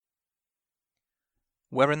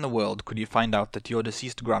Where in the world could you find out that your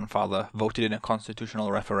deceased grandfather voted in a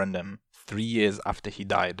constitutional referendum 3 years after he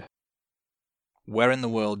died? Where in the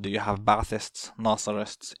world do you have Baathists,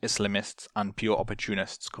 Naserists, Islamists, and pure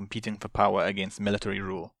opportunists competing for power against military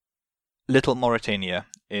rule? Little Mauritania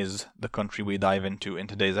is the country we dive into in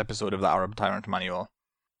today's episode of the Arab Tyrant Manual.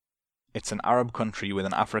 It's an Arab country with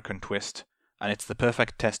an African twist, and it's the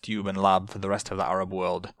perfect test tube and lab for the rest of the Arab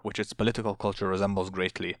world, which its political culture resembles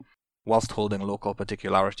greatly, whilst holding local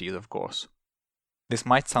particularities, of course. This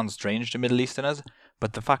might sound strange to Middle Easterners,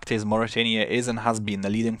 but the fact is Mauritania is and has been the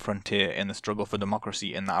leading frontier in the struggle for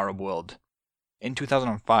democracy in the Arab world. In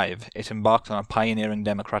 2005, it embarked on a pioneering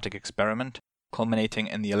democratic experiment, culminating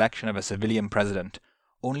in the election of a civilian president,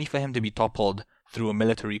 only for him to be toppled through a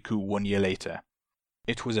military coup 1 year later.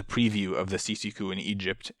 It was a preview of the Sisi coup in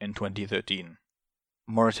Egypt in 2013.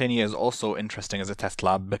 Mauritania is also interesting as a test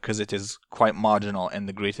lab because it is quite marginal in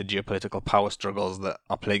the greater geopolitical power struggles that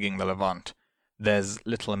are plaguing the Levant. There's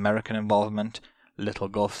little American involvement, little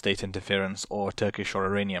Gulf state interference, or Turkish or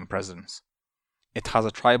Iranian presence. It has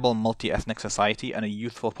a tribal, multi-ethnic society and a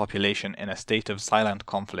youthful population in a state of silent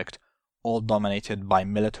conflict, all dominated by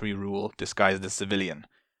military rule disguised as civilian.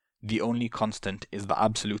 The only constant is the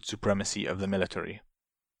absolute supremacy of the military.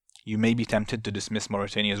 You may be tempted to dismiss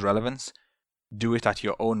Mauritania's relevance. Do it at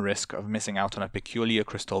your own risk of missing out on a peculiar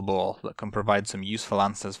crystal ball that can provide some useful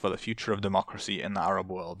answers for the future of democracy in the Arab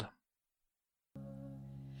world.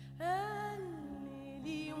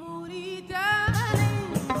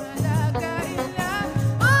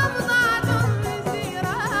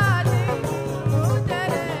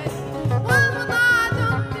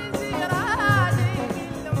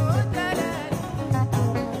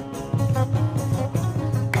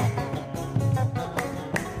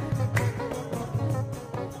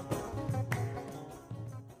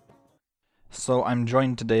 So I'm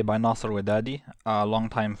joined today by Nasser Wedadi, a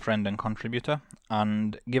longtime friend and contributor,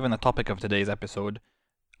 and given the topic of today's episode,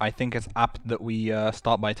 I think it's apt that we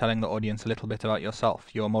start by telling the audience a little bit about yourself.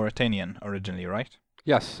 You're Mauritanian originally, right?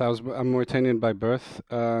 Yes, I'm Mauritanian by birth,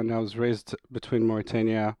 and I was raised between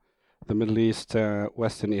Mauritania, the Middle East,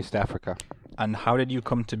 West and East Africa. And how did you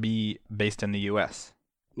come to be based in the US?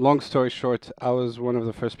 Long story short, I was one of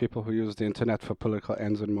the first people who used the internet for political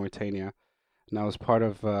ends in Mauritania. And I was part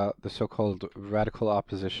of the so-called radical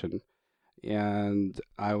opposition, and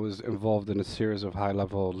I was involved in a series of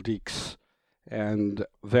high-level leaks and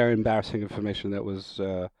very embarrassing information that was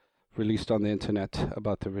released on the internet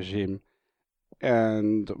about the regime.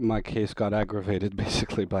 And my case got aggravated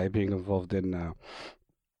basically by being involved in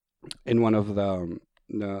one of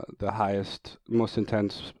the highest, most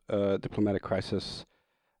intense diplomatic crisis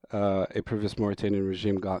a previous Mauritanian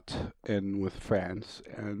regime got in with France.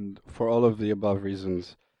 And for all of the above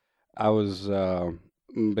reasons, I was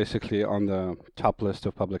basically on the top list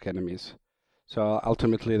of public enemies. So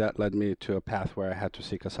ultimately that led me to a path where I had to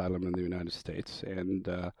seek asylum in the United States. And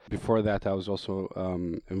before that, I was also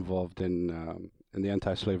involved in the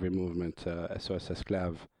anti-slavery movement, SOS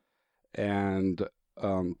Esclave. And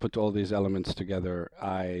put all these elements together,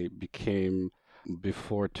 I became...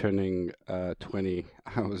 Before turning 20,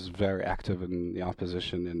 I was very active in the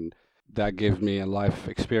opposition, and that gave me a life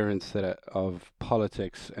experience of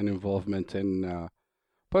politics and involvement in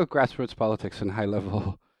both grassroots politics and high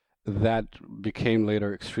level that became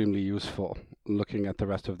later extremely useful, looking at the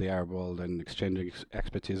rest of the Arab world and exchanging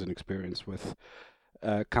expertise and experience with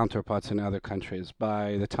counterparts in other countries.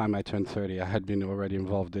 By the time I turned 30, I had been already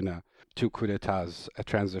involved in 2 coups d'etats,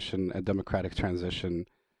 a democratic transition.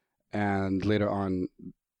 And later on,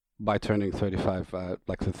 by turning 35,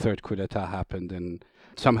 like the 3rd coup d'etat happened, and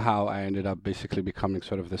somehow I ended up basically becoming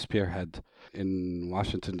sort of the spearhead in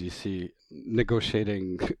Washington, D.C.,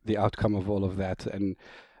 negotiating the outcome of all of that and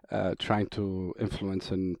trying to influence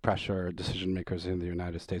and pressure decision makers in the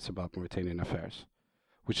United States about Mauritanian affairs,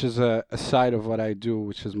 which is a side of what I do,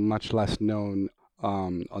 which is much less known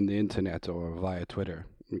on the internet or via Twitter,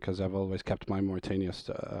 because I've always kept my Mauritania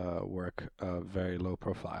work very low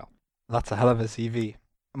profile. That's a hell of a CV.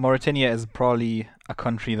 Mauritania is probably a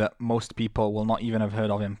country that most people will not even have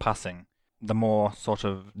heard of in passing. The more sort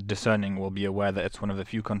of discerning will be aware that it's one of the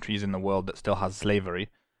few countries in the world that still has slavery,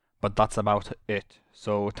 but that's about it.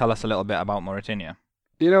 So tell us a little bit about Mauritania.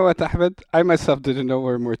 You know what, Ahmed? I myself didn't know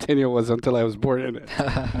where Mauritania was until I was born in it.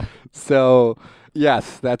 So,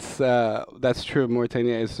 yes, that's true.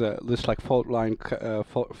 Mauritania is this like fault line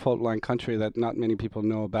country that not many people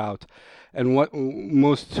know about, and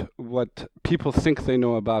what people think they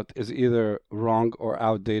know about is either wrong or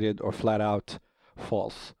outdated or flat out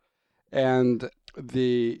false. And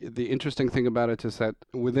The interesting thing about it is that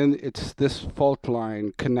within it's this fault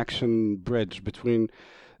line connection bridge between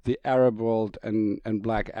the Arab world and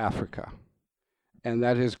Black Africa. And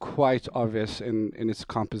that is quite obvious in its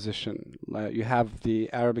composition. You have the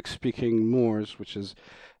Arabic-speaking Moors, which is,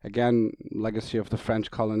 again, legacy of the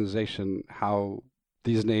French colonization, how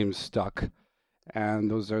these names stuck.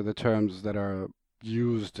 And those are the terms that are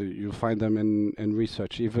used. You'll find them in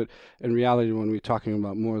research. Even in reality, when we're talking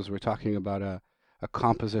about Moors, we're talking about a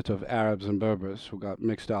composite of Arabs and Berbers who got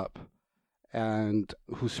mixed up and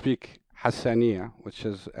who speak Hassaniya, which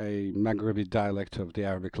is a Maghrebi dialect of the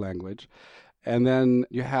Arabic language. And then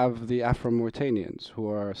you have the Afro-Mauritanians, who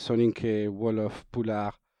are Soninke, Wolof,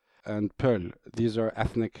 Pulaar, and Peul. These are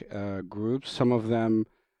ethnic groups. Some of them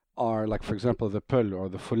are, like, for example, the Peul or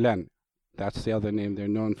the Fulen. That's the other name they're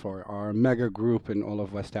known for, are a mega group in all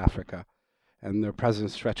of West Africa. And their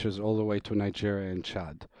presence stretches all the way to Nigeria and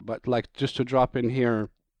Chad. But, like, just to drop in here,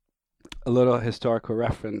 a little historical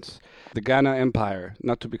reference. The Ghana Empire,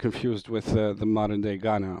 not to be confused with the modern-day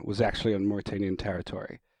Ghana, was actually on Mauritanian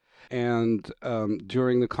territory. And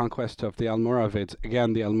during the conquest of the Almoravids,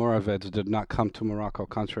 again, the Almoravids did not come to Morocco,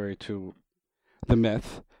 contrary to the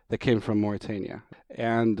myth. They came from Mauritania.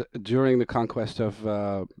 And during the conquest of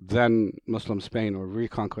then Muslim Spain, or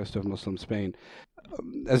reconquest of Muslim Spain,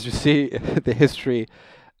 as you see, the history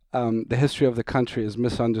of the country is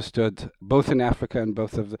misunderstood, both in Africa and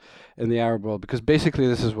in the Arab world, because basically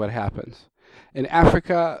this is what happens. In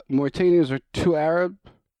Africa, Mauritanians are too Arab,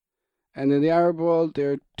 and in the Arab world,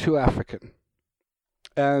 they're too African.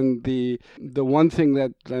 And the one thing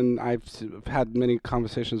that, and I've had many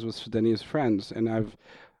conversations with Sudanese friends, and I've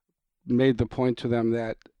made the point to them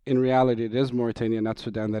that in reality it is Mauritania, not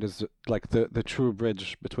Sudan, that is like the true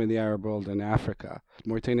bridge between the Arab world and Africa.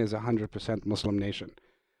 Mauritania is a 100% Muslim nation.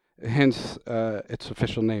 Hence its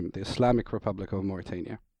official name, the Islamic Republic of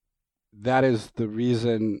Mauritania. That is the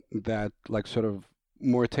reason that, like, sort of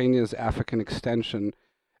Mauritania's African extension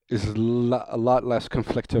is a lot less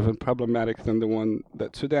conflictive and problematic than the one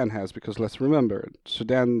that Sudan has, because let's remember,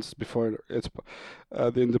 Sudan's before its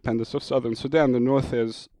the independence of southern Sudan, the north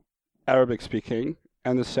is Arabic speaking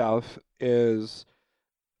and the south is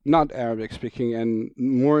not Arabic speaking, and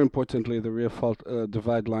more importantly, the real fault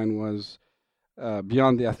divide line was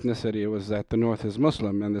beyond the ethnicity. It was that the north is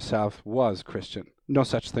Muslim and the south was Christian. No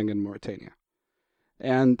such thing in Mauritania,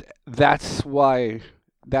 and that's why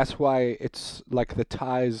it's like the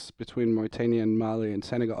ties between Mauritania and Mali and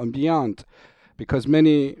Senegal and beyond, because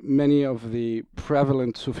many of the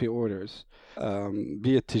prevalent Sufi orders,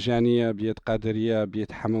 be it Tijaniya, be it Qadiriya, be it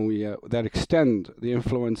Hamawiya, that the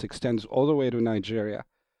influence extends all the way to Nigeria,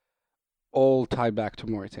 all tie back to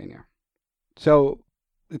Mauritania. So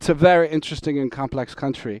it's a very interesting and complex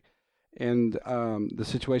country, and the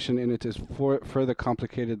situation in it is further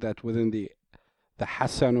complicated that within the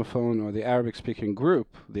Hassanophone or the Arabic-speaking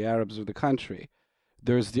group, the Arabs of the country,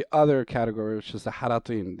 there's the other category, which is the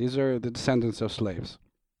Haratin. These are the descendants of slaves.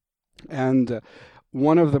 And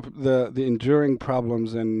one of the enduring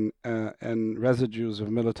problems and residues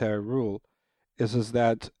of military rule is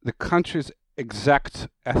that the country's exact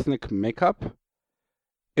ethnic makeup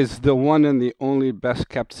is the one and the only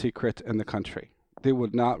best-kept secret in the country. They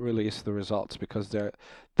would not release the results because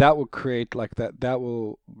that will create that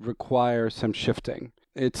will require some shifting.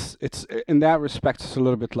 It's in that respect, it's a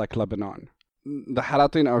little bit like Lebanon. The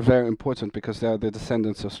Haratin are very important because they are the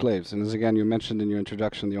descendants of slaves. And as again you mentioned in your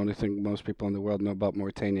introduction, the only thing most people in the world know about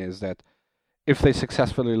Mauritania is that if they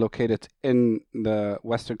successfully locate it in the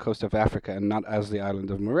western coast of Africa and not as the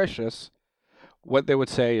island of Mauritius, what they would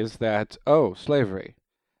say is that, oh, slavery.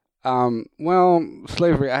 Well,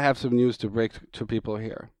 slavery, I have some news to break to people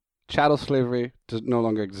here. Chattel slavery no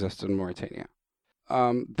longer exists in Mauritania.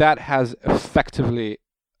 That has effectively,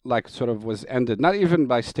 was ended, not even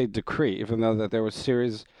by state decree, even though that there was there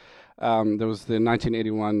was the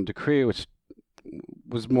 1981 decree, which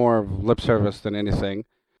was more of lip service than anything.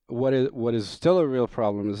 What is still a real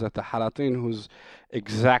problem is that the Haratin, whose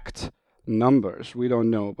exact numbers we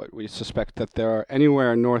don't know, but we suspect that there are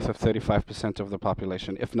anywhere north of 35% of the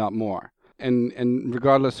population, if not more. And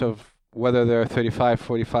regardless of whether there are 35,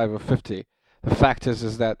 45, or 50, the fact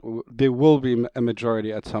is that there will be a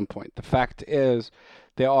majority at some point. The fact is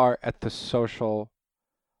they are at the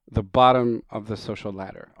bottom of the social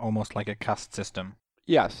ladder. Almost like a caste system.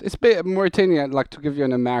 Yes, it's Mauritania, like to give you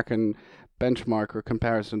an American benchmark or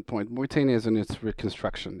comparison point, Mauritania is in its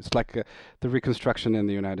reconstruction. It's like the reconstruction in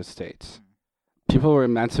the United States. People were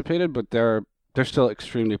emancipated, but they're still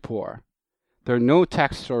extremely poor. There are no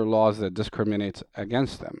texts or laws that discriminate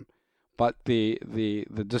against them, but the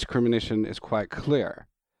discrimination is quite clear.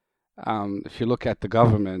 If you look at the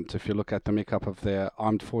government, if you look at the makeup of the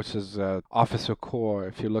armed forces officer corps,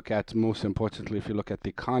 if you look at, most importantly, if you look at the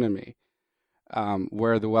economy,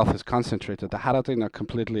 where the wealth is concentrated, the Haratin are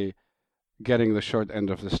completely getting the short end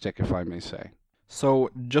of the stick, if I may say. So,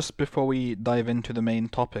 just before we dive into the main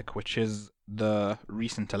topic, which is the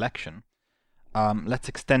recent election, let's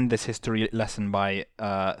extend this history lesson by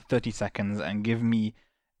 30 seconds and give me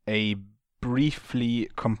a briefly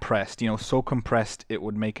compressed, so compressed it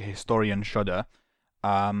would make a historian shudder,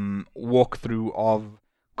 walkthrough of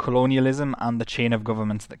colonialism and the chain of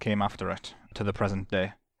governments that came after it to the present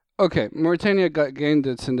day. Okay, Mauritania gained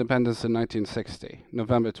its independence in 1960,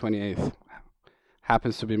 November 28th.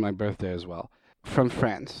 Happens to be my birthday as well, from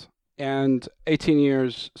France. And 18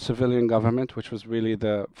 years civilian government, which was really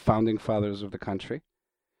the founding fathers of the country.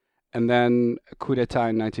 And then a coup d'etat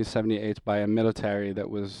in 1978 by a military that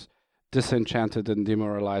was disenchanted and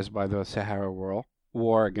demoralized by the Sahara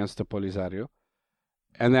war against the Polisario.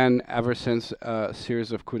 And then ever since a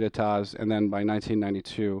series of coups d'etats, and then by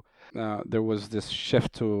 1992, there was this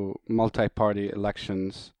shift to multi-party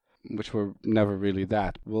elections, which were never really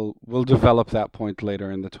that. We'll develop that point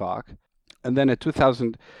later in the talk. And then a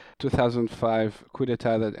 2005 coup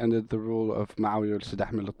d'etat that ended the rule of Ma'awiya al-Sid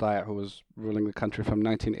Ahmed al-Ta'i, who was ruling the country from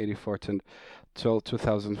 1984 till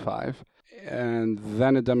 2005. And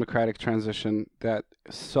then a democratic transition that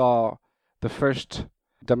saw the first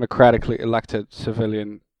democratically elected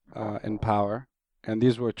civilian in power. And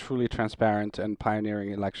these were truly transparent and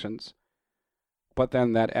pioneering elections. But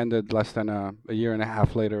then that ended less than a year and a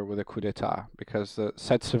half later with a coup d'etat, because the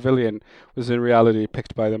said civilian was in reality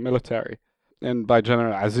picked by the military, and by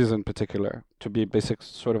General Aziz in particular, to be basic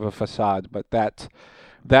sort of a facade. But that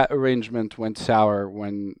arrangement went sour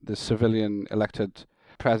when the civilian elected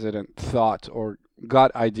president thought or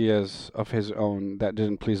got ideas of his own that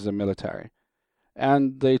didn't please the military.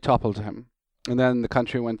 And they toppled him. And then the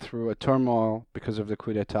country went through a turmoil because of the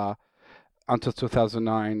coup d'etat until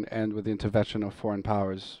 2009, and with the intervention of foreign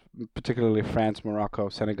powers, particularly France, Morocco,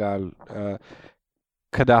 Senegal,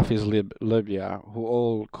 Gaddafi's Libya, who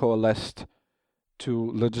all coalesced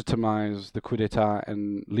to legitimize the coup d'etat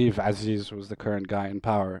and leave Aziz, who was the current guy, in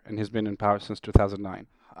power, and he's been in power since 2009.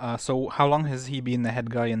 So how long has he been the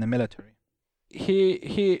head guy in the military?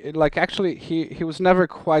 He was never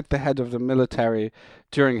quite the head of the military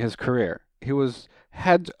during his career. He was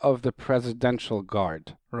head of the presidential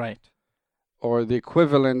guard. Right. Or the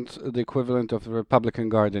equivalent of the Republican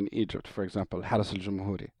Guard in Egypt, for example, Haras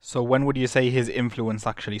al-Jumhuri. So when would you say his influence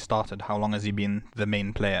actually started? How long has he been the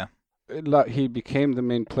main player? He became the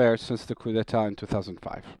main player since the coup d'etat in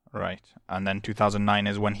 2005. Right. And then 2009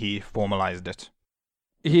 is when he formalized it.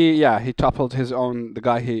 He toppled his own, the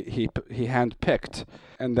guy he handpicked,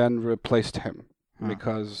 and then replaced him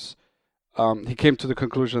because he came to the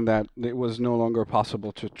conclusion that it was no longer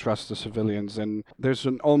possible to trust the civilians. And there's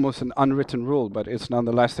almost an unwritten rule, but it's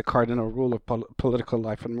nonetheless the cardinal rule of political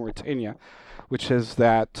life in Mauritania, which is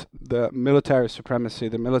that the military supremacy,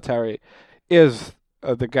 the military is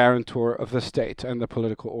the guarantor of the state and the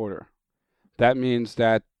political order. That means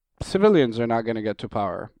that civilians are not going to get to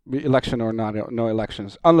power, election or not, no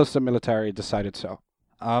elections, unless the military decided so.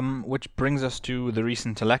 Which brings us to the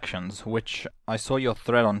recent elections, which I saw your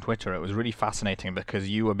thread on Twitter. It was really fascinating because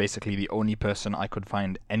you were basically the only person I could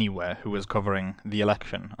find anywhere who was covering the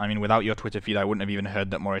election. I mean, without your Twitter feed, I wouldn't have even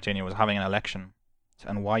heard that Mauritania was having an election.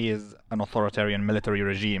 And why is an authoritarian military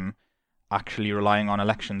regime actually relying on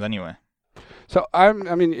elections anyway? So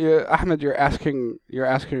Ahmed, you're asking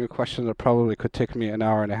a question that probably could take me an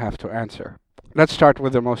hour and a half to answer. Let's start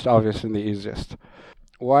with the most obvious and the easiest.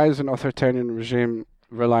 Why is an authoritarian regime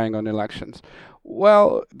relying on elections?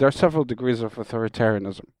 Well, there are several degrees of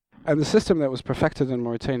authoritarianism. And the system that was perfected in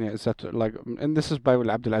Mauritania is that, and this is by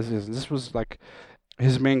Abdelaziz, and this was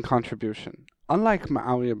his main contribution. Unlike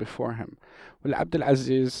Ma'awiya before him,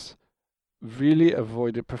 Abdelaziz really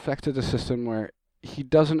perfected a system where he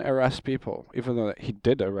doesn't arrest people, even though he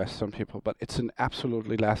did arrest some people, but it's an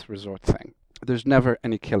absolutely last resort thing. There's never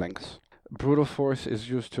any killings. Brutal force is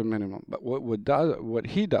used to a minimum. But what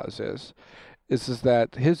he does is that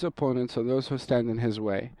his opponents, or those who stand in his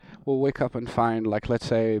way, will wake up and find, let's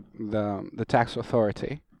say, the tax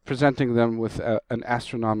authority, presenting them with an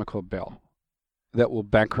astronomical bill that will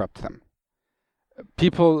bankrupt them.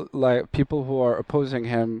 People who are opposing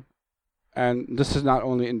him, and this is not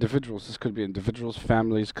only individuals, this could be individuals,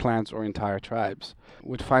 families, clans, or entire tribes,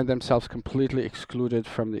 would find themselves completely excluded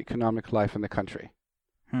from the economic life in the country,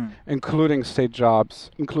 including state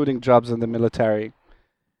jobs, including jobs in the military,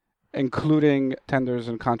 including tenders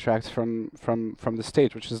and contracts from the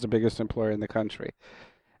state, which is the biggest employer in the country.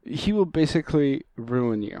 he will basically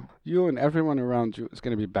ruin you. You and everyone around you is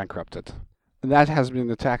going to be bankrupted. And that has been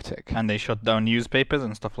the tactic. And they shut down newspapers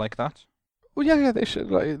and stuff like that? Well, yeah, they should.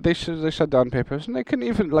 They shut down papers, and they can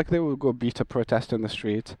even they will go beat a protest in the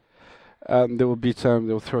street. They will beat them.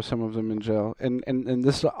 They will throw some of them in jail. And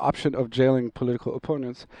this option of jailing political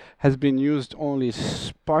opponents has been used only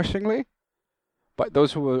sparsely. But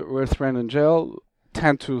those who were thrown in jail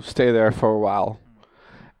tend to stay there for a while.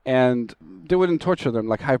 And they wouldn't torture them.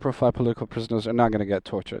 Like high-profile political prisoners are not going to get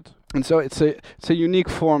tortured. And so it's a unique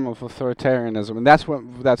form of authoritarianism, and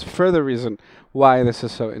that's further reason why this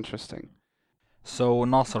is so interesting. So,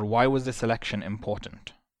 Nasser, why was this election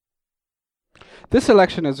important? This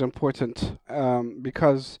election is important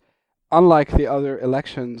because, unlike the other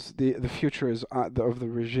elections, the future of the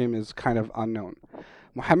regime is kind of unknown.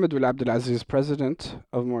 Mohamed Ould Abdel Aziz, president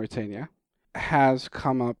of Mauritania, has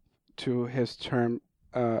come up to his term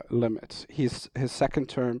limits. His second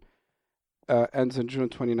term ends in June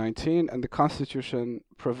 2019, and the constitution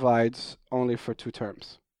provides only for 2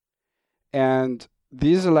 terms. And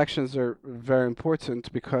these elections are very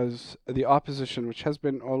important because the opposition, which has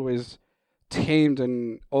been always tamed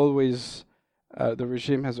and always the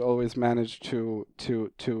regime has always managed to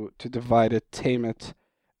divide it, tame it.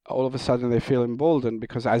 All of a sudden, they feel emboldened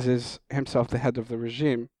because Aziz himself, the head of the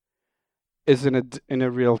regime, is in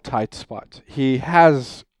a real tight spot. He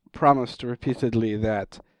has promised repeatedly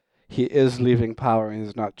that he is leaving power and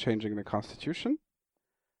is not changing the constitution,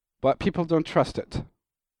 but people don't trust it.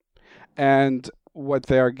 And what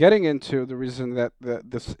they are getting into, the reason that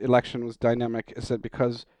this election was dynamic, is that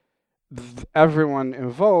because everyone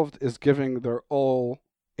involved is giving their all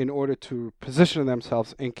in order to position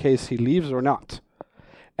themselves in case he leaves or not.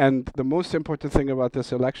 And the most important thing about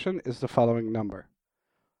this election is the following number.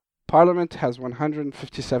 Parliament has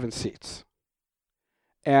 157 seats.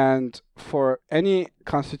 And for any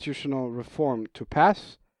constitutional reform to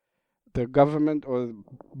pass, the government, or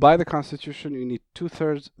by the constitution, you need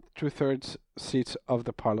two-thirds seats of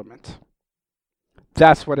the parliament.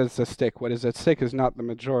 That's what is at stake. What is at stake is not the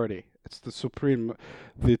majority. It's the supreme,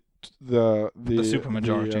 the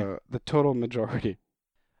supermajority, the total majority.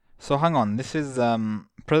 So hang on, this is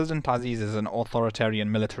President Aziz is an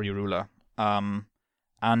authoritarian military ruler,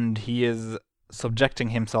 and he is subjecting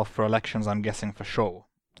himself for elections, I'm guessing, for show.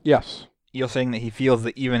 Yes. You're saying that he feels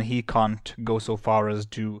that even he can't go so far as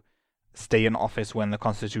to stay in office when the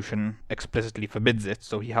constitution explicitly forbids it,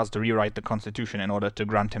 so he has to rewrite the constitution in order to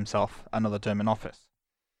grant himself another term in office.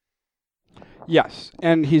 Yes,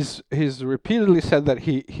 and he's repeatedly said that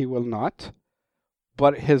he will not,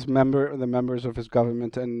 but the members of his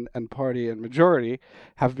government and party and majority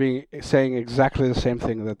have been saying exactly the same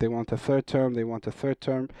thing, that they want a third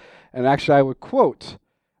term, and actually I would quote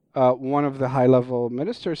one of the high-level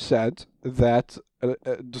ministers said that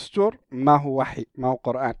Dustur ma huwa wahi, ma huwa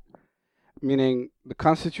Quran, meaning the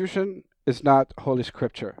constitution is not holy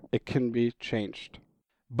scripture. It can be changed.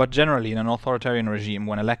 But generally, in an authoritarian regime,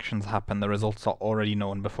 when elections happen, the results are already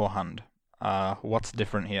known beforehand. What's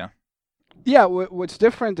different here? Yeah, what's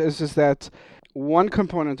different is that one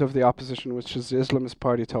component of the opposition, which is the Islamist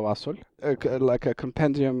party Tawassul, like a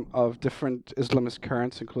compendium of different Islamist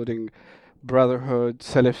currents, including Brotherhood,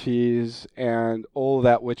 Salafis, and all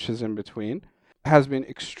that which is in between, has been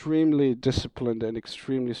extremely disciplined and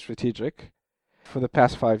extremely strategic for the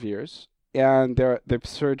past 5 years. And they've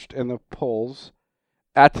surged in the polls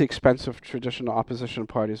at the expense of traditional opposition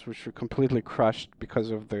parties, which were completely crushed because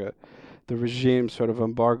of the regime sort of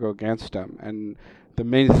embargo against them. And the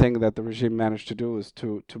main thing that the regime managed to do is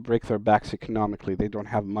to break their backs economically. They don't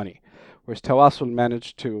have money. Whereas Tawassul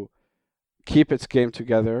managed to keep its game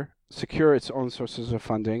together, secure its own sources of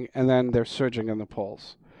funding, and then they're surging in the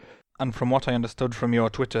polls. And from what I understood from your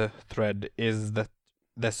Twitter thread is that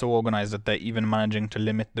they're so organized that they're even managing to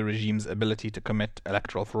limit the regime's ability to commit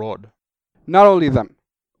electoral fraud. Not only them,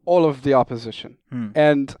 all of the opposition.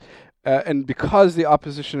 And because the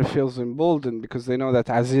opposition feels emboldened, because they know that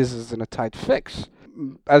Aziz is in a tight fix,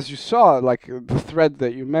 as you saw, like the thread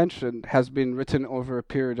that you mentioned has been written over a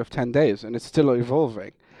period of 10 days, and it's still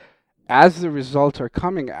evolving. As the results are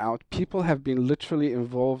coming out, people have been literally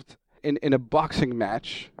involved in a boxing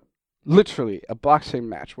match, literally a boxing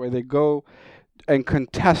match, where they go and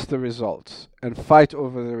contest the results and fight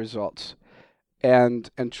over the results and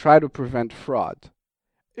try to prevent fraud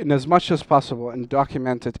in as much as possible and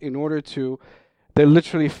document it in order to, they're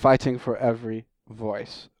literally fighting for every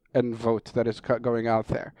voice and vote that is going out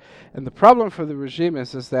there. And the problem for the regime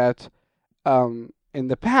is that in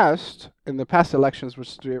the past elections,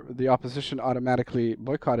 which the opposition automatically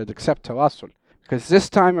boycotted, except Tawassul, because this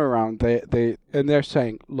time around they're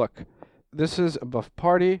saying, look, this is above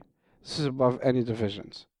party. This is above any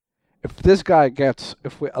divisions.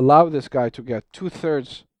 If we allow this guy to get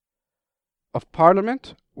 2/3 of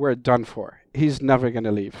parliament, we're done for. He's never going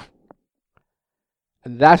to leave.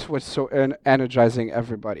 And that's what's so energizing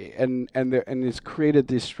everybody. And it's created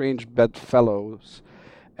these strange bedfellows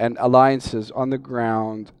and alliances on the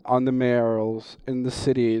ground, on the mayorals, in the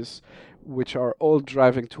cities, which are all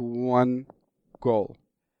driving to one goal: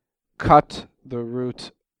 cut the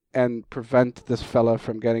route and prevent this fella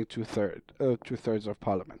from getting two-thirds of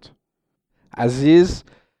parliament. Aziz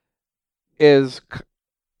is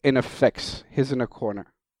in a fix. He's in a corner.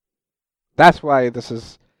 That's why this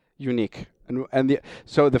is unique.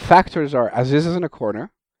 So the factors are: Aziz is in a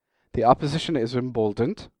corner, the opposition is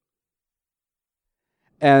emboldened,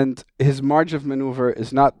 and his margin of maneuver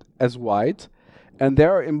is not as wide, and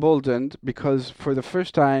they're emboldened because for the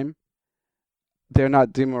first time they're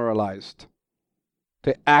not demoralized.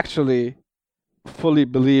 They actually fully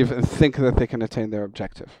believe and think that they can attain their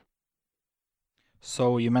objective.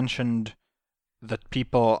 So you mentioned that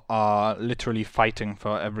people are literally fighting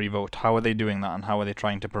for every vote. How are they doing that, and how are they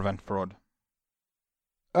trying to prevent fraud?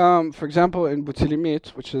 For example, in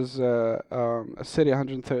Boutilimit, which is a city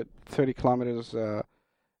 130 kilometers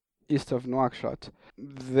east of Nouakchott,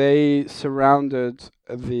 they surrounded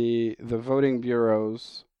the voting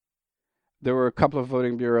bureaus. There were a couple of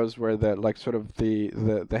voting bureaus where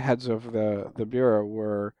the heads of the bureau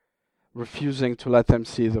were refusing to let them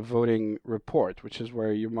see the voting report, which is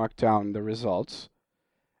where you mark down the results.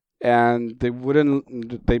 And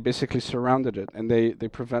they basically surrounded it, and they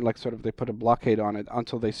put a blockade on it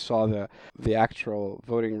until they saw the actual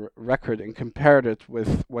voting record and compared it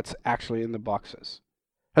with what's actually in the boxes.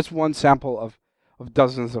 That's one sample of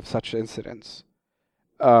dozens of such incidents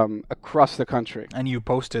across the country. And you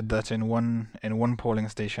posted that in one polling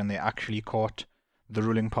station they actually caught the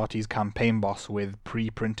ruling party's campaign boss with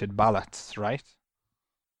pre-printed ballots, right?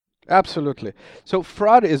 Absolutely. So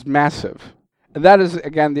fraud is massive. And that is,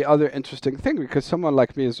 again, the other interesting thing, because someone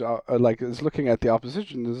like me is looking at the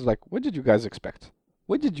opposition and is like, what did you guys expect?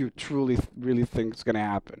 What did you truly, really think is going to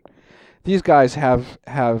happen? These guys have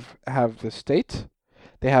the state,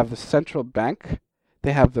 they have the central bank,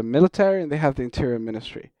 they have the military, and they have the interior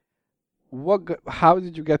ministry. How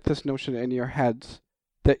did you get this notion in your heads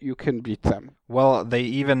that you can beat them? Well, they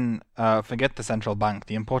even forget the central bank.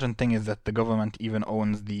 The important thing is that the government even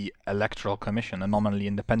owns the electoral commission, a nominally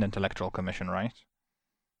independent electoral commission, right?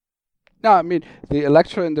 No, I mean the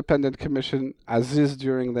electoral independent commission, Aziz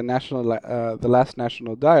during the last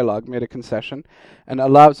national dialogue made a concession and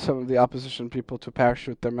allowed some of the opposition people to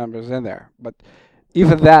parachute their members in there. But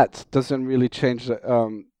even that doesn't really change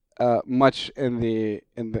much in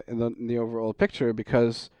the overall picture,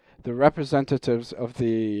 because the representatives of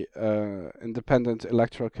the Independent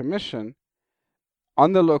Electoral Commission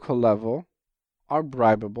on the local level are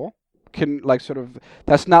bribable.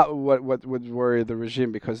 That's not what would worry the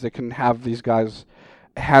regime, because they can have these guys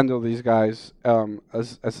handle these guys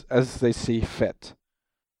as they see fit.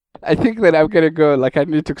 I think that I'm gonna go. I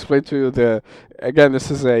need to explain to you again.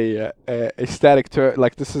 This is a static term.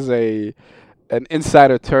 This is an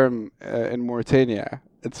insider term in Mauritania.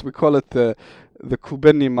 We call it the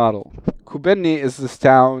Koubenni model. Koubenni is this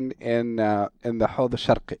town in the Hawd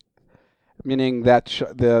al-Sharqi, meaning that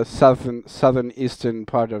the southern eastern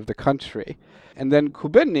part of the country. And then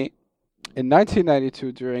Koubenni, in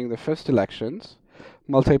 1992, during the first elections,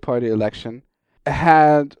 multi-party election,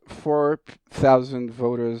 had 4,000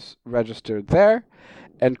 voters registered there,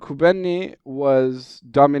 and Koubenni was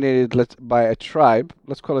dominated by a tribe.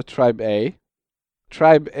 Let's call it Tribe A.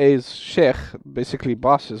 Tribe A's sheikh, basically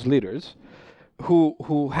bosses, leaders,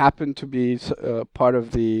 who happen to be part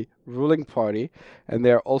of the ruling party, and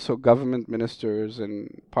they're also government ministers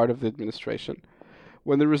and part of the administration.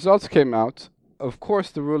 When the results came out, of course,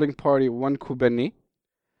 the ruling party won Koubenni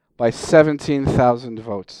by 17,000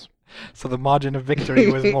 votes. So the margin of victory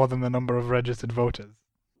was more than the number of registered voters.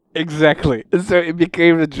 Exactly. So it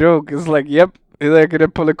became a joke. It's like, yep, they're gonna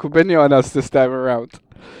pull a Koubenni on us this time around.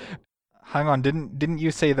 Hang on, didn't you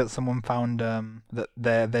say that someone found that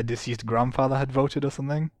their deceased grandfather had voted or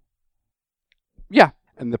something? Yeah,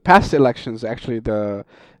 in the past elections, actually, the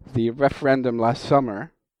referendum last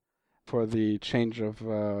summer for the change of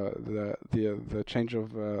the change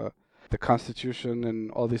of the constitution and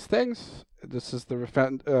all these things. This is the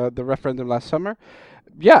referendum last summer.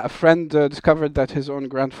 Yeah, a friend discovered that his own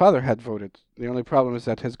grandfather had voted. The only problem is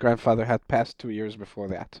that his grandfather had passed 2 years before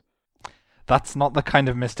that. That's not the kind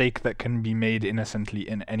of mistake that can be made innocently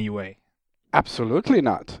in any way. Absolutely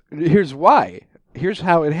not. Here's why. here's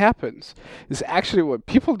how it happens. Is actually what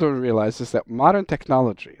people don't realize is that modern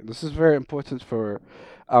technology, and this is very important for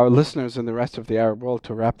our listeners in the rest of the Arab world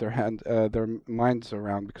to wrap their minds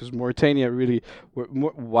around, because Mauritania really,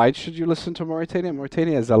 why should you listen to Mauritania?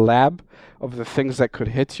 Mauritania is a lab of the things that could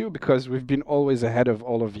hit you, because we've been always ahead of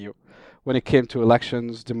all of you when it came to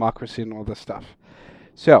elections, democracy, and all this stuff.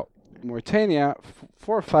 So Mauritania,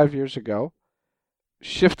 4 or 5 years ago,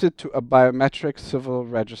 shifted to a biometric civil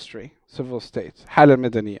registry, civil state, Hala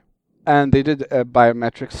Madaniya. And they did a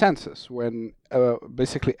biometric census when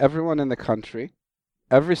basically everyone in the country,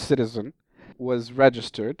 every citizen, was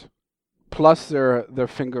registered, plus their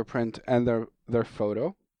fingerprint and their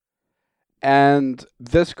photo. And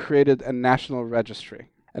this created a national registry.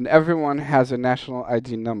 And everyone has a national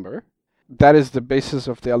ID number. That is the basis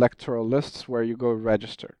of the electoral lists where you go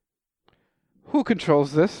register. Who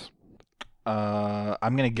controls this?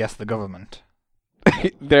 I'm going to guess the government.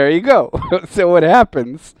 There you go. So what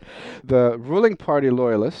happens, the ruling party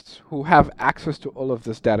loyalists who have access to all of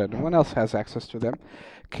this data, no one else has access to them,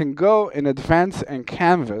 can go in advance and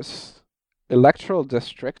canvass electoral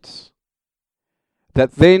districts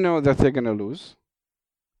that they know that they're going to lose.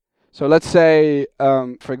 So let's say,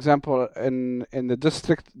 for example, in the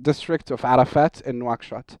district of Arafat in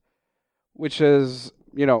Nouakchott, which is,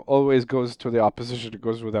 always goes to the opposition. It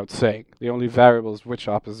goes without saying. The only variable is which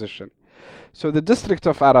opposition. So the district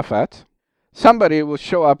of Arafat, somebody will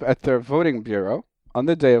show up at their voting bureau on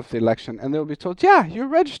the day of the election, and they'll be told, yeah, you're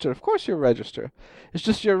registered. Of course you're registered. It's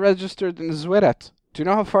just you're registered in Zouerat. Do you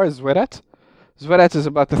know how far is Zouerat? Zouerat is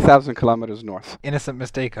about 1,000 kilometers north. Innocent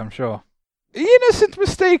mistake, I'm sure. Innocent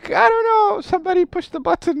mistake. I don't know. Somebody pushed the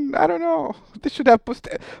button. I don't know. They should have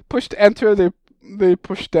pushed enter. They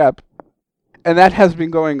pushed tab. And that has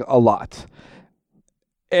been going a lot.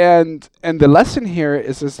 And the lesson here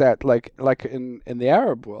is that like in the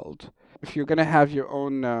Arab world, if you're gonna have your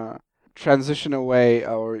own transition away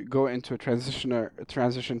or go into a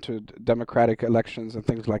transition to democratic elections and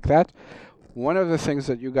things like that, one of the things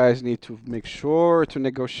that you guys need to make sure to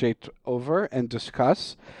negotiate over and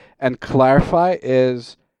discuss and clarify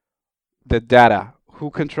is the data.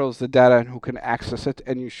 Who controls the data and who can access it?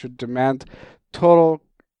 And you should demand total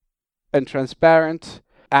and transparent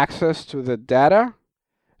access to the data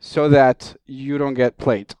so that you don't get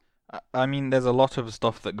played. I mean, there's a lot of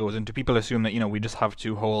stuff that goes into. People assume that, we just have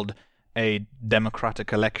to hold a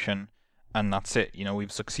democratic election and that's it.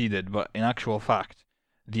 We've succeeded. But in actual fact,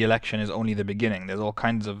 the election is only the beginning. There's all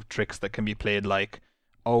kinds of tricks that can be played, like,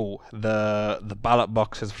 the ballot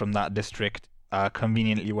boxes from that district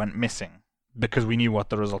conveniently went missing because we knew what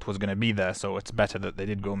the result was going to be there, so it's better that they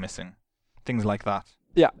did go missing. Things like that.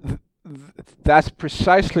 Yeah. That's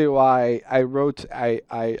precisely why I wrote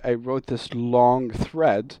this long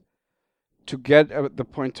thread to get the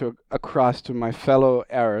point across to my fellow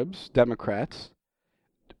Arabs, Democrats,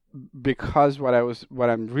 because what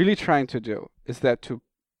I'm really trying to do is that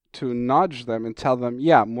to nudge them and tell them,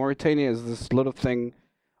 yeah, Mauritania is this little thing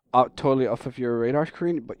totally off of your radar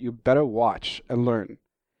screen, but you better watch and learn.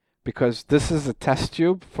 Because this is a test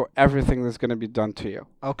tube for everything that's going to be done to you.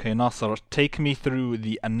 Okay, Nasser, take me through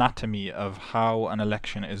the anatomy of how an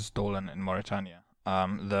election is stolen in Mauritania.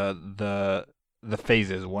 The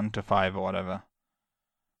phases 1 to 5 or whatever.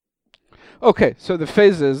 Okay, so the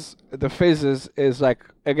phases is like,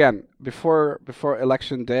 again, before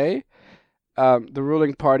election day, the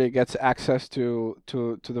ruling party gets access to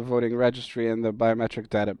the voting registry and the biometric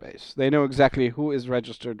database. They know exactly who is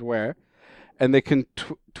registered where. And they can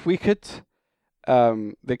tweak it.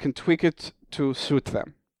 They can tweak it to suit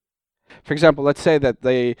them. For example, let's say that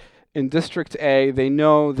in District A, they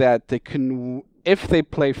know that they can, if they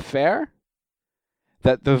play fair,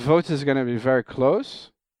 that the vote is going to be very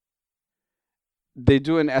close. They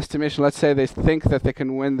do an estimation. Let's say they think that they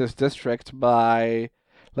can win this district by,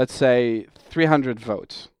 let's say, 300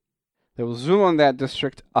 votes. They will zoom on that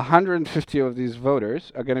district. 150 of these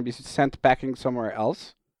voters are going to be sent packing somewhere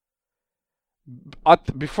else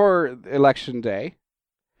before election day,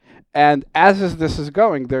 and as this is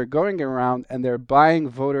going, they're going around and they're buying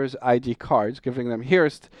voters' ID cards, giving them,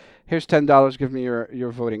 here's $10, give me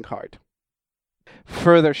your voting card.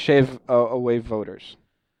 Further shave away voters.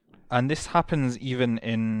 And this happens even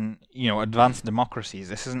in, advanced democracies.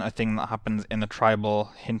 This isn't a thing that happens in the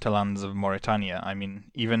tribal hinterlands of Mauritania. I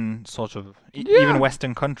mean, even sort of, even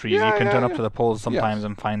Western countries, you can turn up to the polls sometimes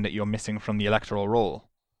and find that you're missing from the electoral roll.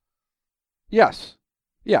 Yes,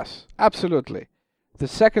 absolutely. The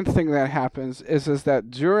second thing that happens is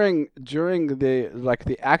that during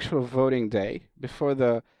the actual voting day, before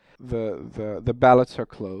the ballots are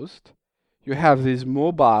closed, you have these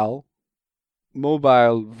mobile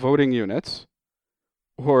voting units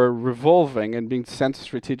who are revolving and being sent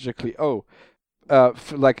strategically.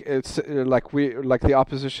 Like it's like the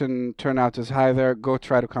opposition turnout is high there. Go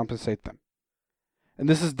try to compensate them, and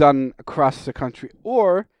this is done across the country.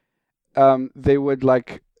 Or they would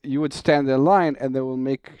you would stand in line, and they will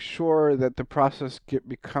make sure that the process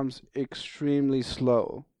becomes extremely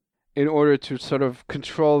slow, in order to sort of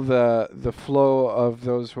control the flow of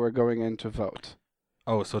those who are going in to vote.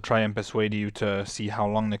 Oh, so try and persuade you to see how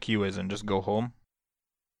long the queue is and just go home?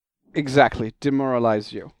 Exactly,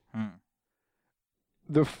 demoralize you.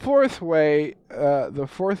 The fourth way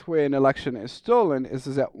an election is stolen is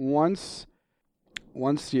that once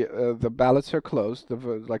the ballots are closed, the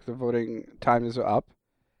voting time is up,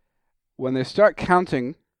 when they start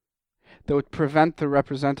counting, they would prevent the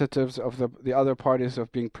representatives of the other parties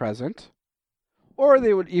of being present, or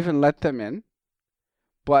they would even let them in,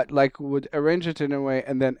 but would arrange it in a way,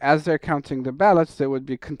 and then as they're counting the ballots, they would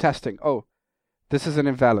be contesting. Oh, this is an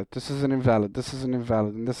invalid, this is an invalid, this is an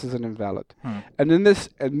invalid, and this is an invalid. And in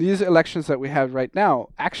these elections that we have right now,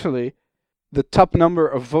 actually, the top number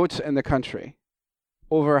of votes in the country,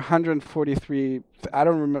 over 143, I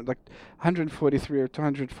don't remember, 143 or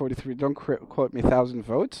 243, don't quote me, 1,000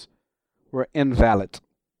 votes, were invalid.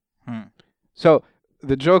 So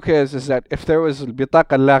the joke is that if there was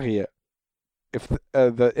bitaqa laghiya, if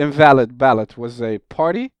the invalid ballot was a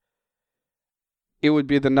party, it would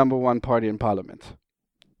be the number one party in parliament.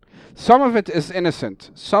 Some of it is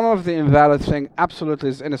innocent. Some of the invalid thing absolutely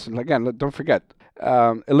is innocent. Again, don't forget,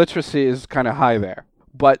 illiteracy is kind of high there.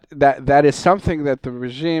 But that is something that the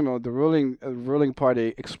regime or the ruling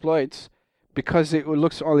party exploits, because it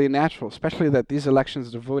looks only natural, especially that these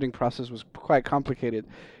elections, the voting process was quite complicated.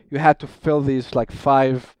 You had to fill these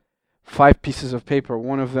five pieces of paper.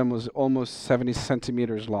 One of them was almost 70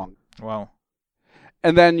 centimeters long. Wow.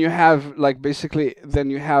 And then you have the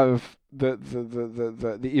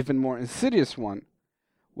even more insidious one,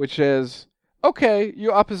 which is, okay,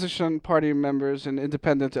 you opposition party members and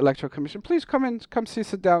independent electoral commission, please come see,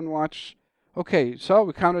 sit down, watch. Okay, so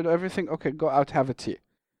we counted everything. Okay, go out, have a tea.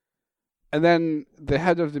 And then the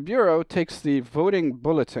head of the bureau takes the voting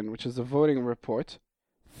bulletin, which is the voting report,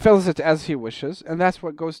 fills it as he wishes, and that's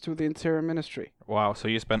what goes to the Interior Ministry. Wow, so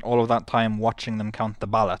you spent all of that time watching them count the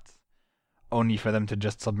ballots, only for them to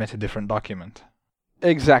just submit a different document.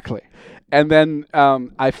 Exactly. And then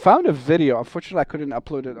I found a video, unfortunately I couldn't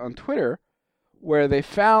upload it on Twitter, where they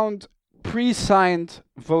found pre-signed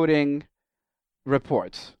voting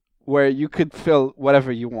reports where you could fill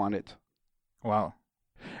whatever you wanted. Wow.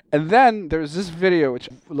 And then there's this video, which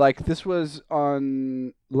this was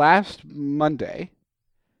on last Monday.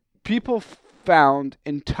 People found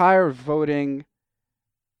entire voting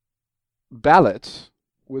ballots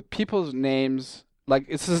with people's names.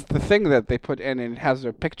 This is the thing that they put in, and it has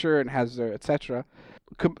their picture and has their etc.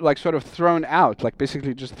 Sort of thrown out,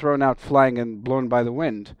 basically just thrown out, flying and blown by the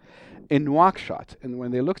wind, in Nouakchott. And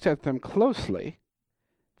when they looked at them closely,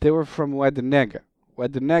 they were from Oued-Negue.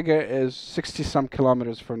 Oued-Negue is 60-some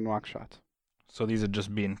kilometers from Nouakchott. So these are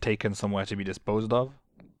just being taken somewhere to be disposed of?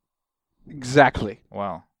 Exactly.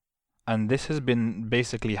 Wow. And this has been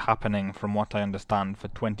basically happening, from what I understand, for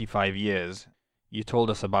 25 years. You told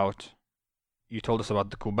us about the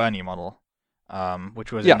Kobani model,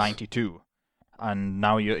 which was in 92. And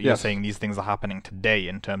now you're saying these things are happening today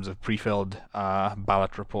in terms of pre-filled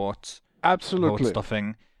ballot reports, absolutely, vote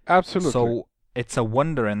stuffing. Absolutely. So it's a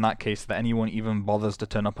wonder in that case that anyone even bothers to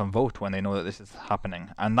turn up and vote when they know that this is happening.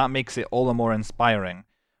 And that makes it all the more inspiring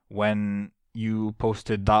when you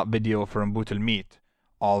posted that video for Mbout el-Meat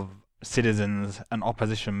of citizens and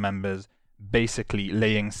opposition members basically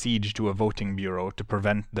laying siege to a voting bureau to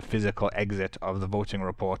prevent the physical exit of the voting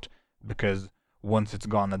report, because once it's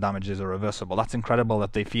gone, the damages are reversible. That's incredible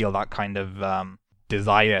that they feel that kind of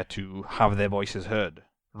desire to have their voices heard,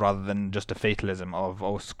 rather than just a fatalism of,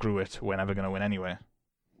 oh, screw it, we're never going to win anyway.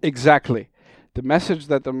 Exactly. The message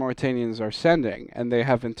that the Mauritanians are sending, and they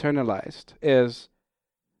have internalized, is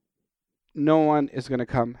no one is going to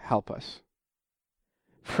come help us.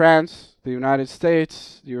 France, the United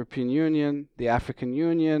States, the European Union, the African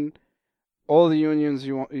Union, all the unions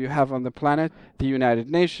you have on the planet, the United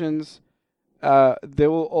Nations, they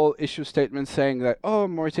will all issue statements saying that, oh,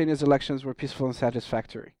 Mauritania's elections were peaceful and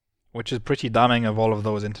satisfactory. Which is pretty damning of all of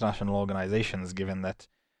those international organizations, given that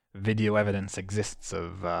video evidence exists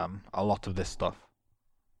of a lot of this stuff.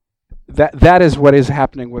 That is what is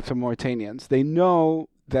happening with the Mauritanians. They know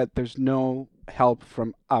that there's no help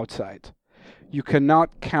from outside. You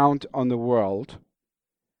cannot count on the world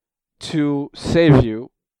to save you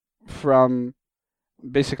from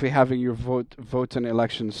basically having your vote and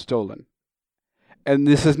elections stolen. And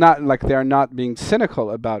this is not like they're not being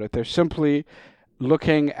cynical about it. They're simply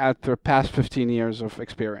looking at their past 15 years of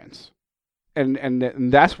experience.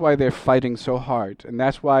 And that's why they're fighting so hard. And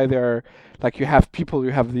that's why they're like, you have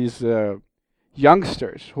these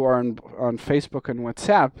youngsters who are on Facebook and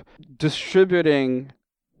WhatsApp distributing,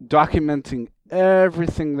 documenting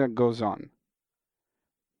everything that goes on.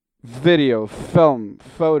 Video, film,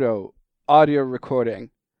 photo, audio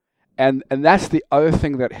recording. And that's the other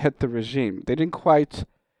thing that hit the regime. They didn't quite.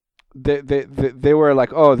 They were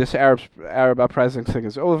like, oh, this Arab uprising thing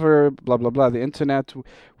is over, blah blah blah. The internet,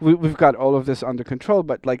 we've got all of this under control.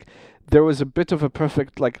 But like, there was a bit of a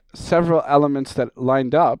perfect, like, several elements that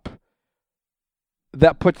lined up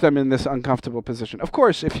that put them in this uncomfortable position. Of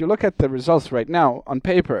course, if you look at the results right now on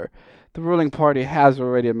paper, the ruling party has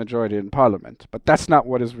already a majority in parliament. But that's not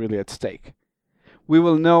what is really at stake. We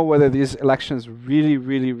will know whether these elections really,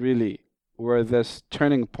 really, really were this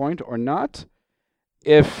turning point or not.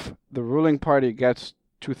 If the ruling party gets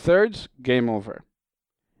 2/3, game over.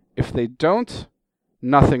 If they don't,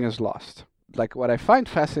 nothing is lost. Like, what I find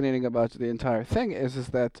fascinating about the entire thing is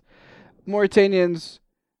that Mauritanians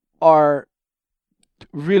are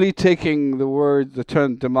really taking the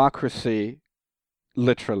term democracy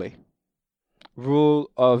literally. Rule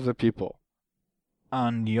of the people.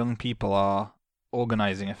 And young people are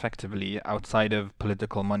organizing effectively outside of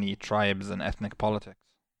political money, tribes, and ethnic politics.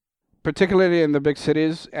 Particularly in the big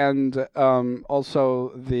cities and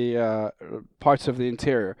also the parts of the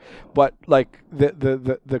interior. But like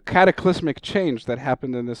the cataclysmic change that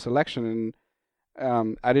happened in this election,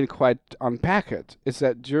 and I didn't quite unpack it, is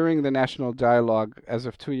that during the national dialogue as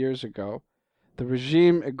of 2 years ago, the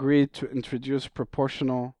regime agreed to introduce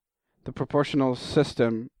the proportional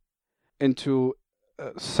system into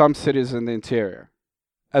some cities in the interior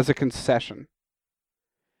as a concession.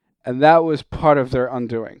 And that was part of their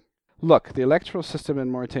undoing. Look, the electoral system in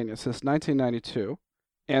Mauritania since 1992,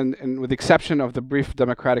 and with the exception of the brief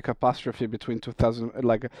democratic apostrophe between 2000,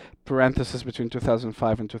 like a parenthesis between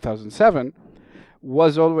 2005 and 2007,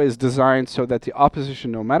 was always designed so that the opposition,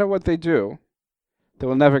 no matter what they do, they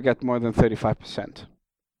will never get more than 35%.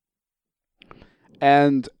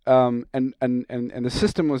 And the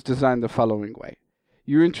system was designed the following way.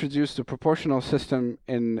 You introduce the proportional system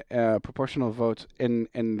in proportional vote in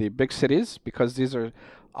the big cities, because these are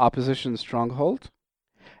opposition stronghold,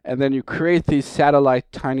 and then you create these satellite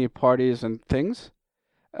tiny parties and things,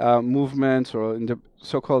 movements or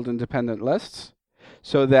so-called independent lists,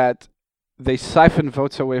 so that they siphon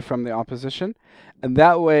votes away from the opposition, and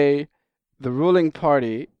that way the ruling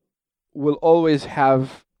party will always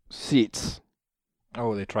have seats.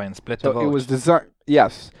 Oh, they try and split the vote. So it was designed,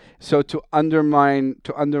 yes. So to undermine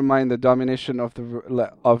the domination of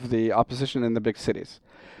the opposition in the big cities,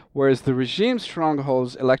 whereas the regime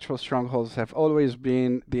strongholds, electoral strongholds, have always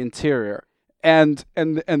been the interior, and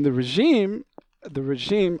the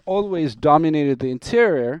regime always dominated the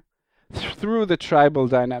interior through the tribal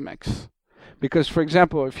dynamics, because, for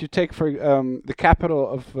example, if you take the capital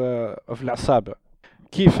of La Sabre,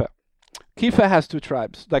 Kifa has two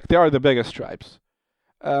tribes, like they are the biggest tribes.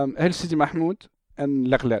 El Sidi Mahmoud and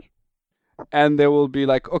Laglal. And they will be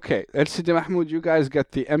like, okay, El Sidi Mahmoud, you guys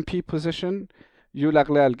get the MP position. You,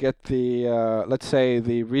 Laglal, get the, let's say,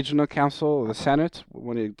 the regional council or the Senate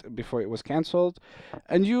before it was cancelled.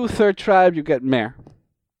 And you, third tribe, you get mayor.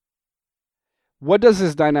 What does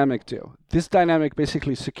this dynamic do? This dynamic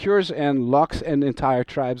basically secures and locks in entire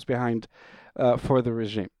tribes behind for the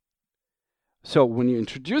regime. So when you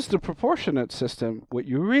introduce the proportionate system, what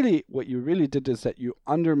you really did is that you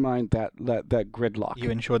undermined that gridlock.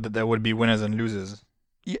 You ensured that there would be winners and losers.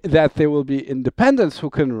 That there will be independents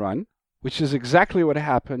who can run, which is exactly what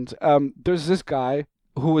happened. There's this guy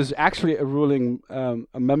who was actually a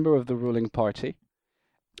member of the ruling party.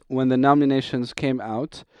 When the nominations came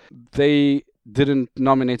out, they didn't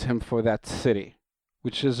nominate him for that city,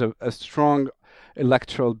 which is a strong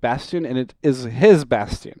electoral bastion, and it is his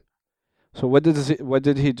bastion. So what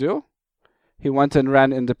did he do? He went and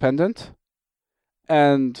ran independent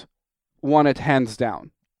and won it hands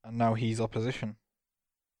down. And now he's opposition.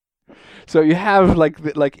 So you have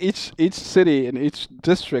like each city and each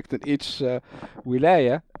district and each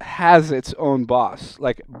wilaya has its own boss,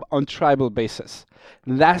 like on tribal basis.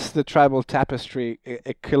 And that's the tribal tapestry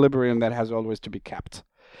equilibrium that has always to be kept.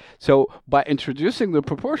 So by introducing the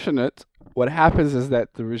proportionate, what happens is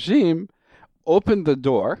that the regime opened the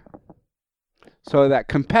door so that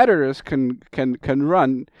competitors can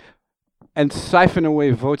run and siphon away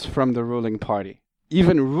votes from the ruling party.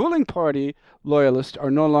 Even ruling party loyalists are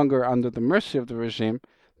no longer under the mercy of the regime.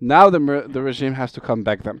 Now the regime has to come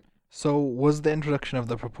back them. So was the introduction of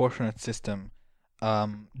the proportionate system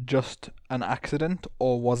just an accident,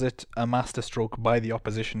 or was it a masterstroke by the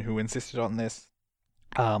opposition who insisted on this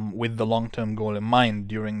with the long-term goal in mind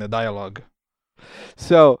during the dialogue?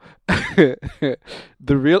 So, the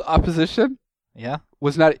real opposition Yeah?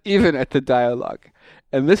 was not even at the dialogue.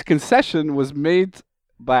 And this concession was made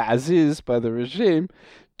by Aziz, by the regime,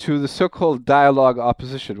 to the so-called dialogue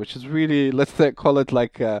opposition, which is really, call it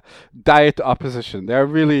like diet opposition. They're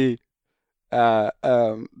really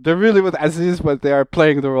with Aziz, but they are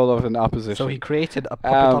playing the role of an opposition. So he created a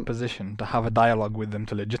puppet opposition to have a dialogue with them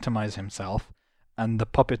to legitimize himself, and the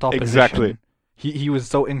puppet opposition... Exactly. He was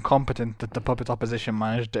so incompetent that the puppet opposition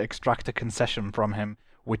managed to extract a concession from him,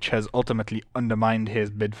 which has ultimately undermined his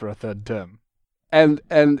bid for a third term. And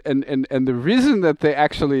the reason that they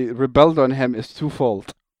actually rebelled on him is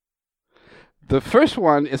twofold. The first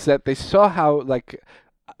one is that they saw how,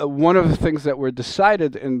 one of the things that were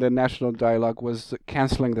decided in the national dialogue was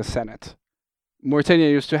canceling the Senate. Mauritania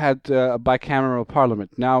used to have a bicameral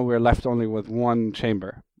parliament. Now we're left only with one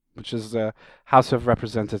chamber, which is the House of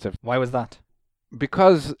Representatives. Why was that?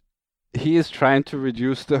 Because he is trying to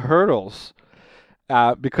reduce the hurdles.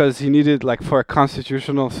 Because he needed, for a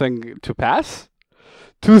constitutional thing to pass,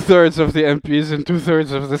 2/3 of the MPs and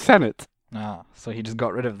 2/3 of the Senate. So he just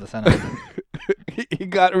got rid of the Senate. He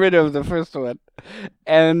got rid of the first one.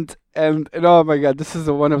 And oh my God, this is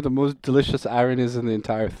one of the most delicious ironies in the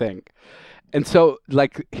entire thing. And so,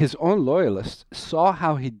 his own loyalists saw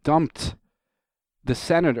how he dumped the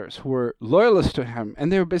senators who were loyalists to him,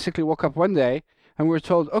 and they were basically woke up one day and were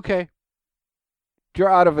told, okay, you're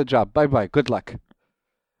out of a job. Bye-bye. Good luck.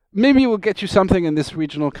 Maybe we'll get you something in this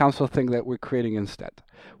regional council thing that we're creating instead.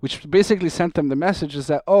 Which basically sent them the message is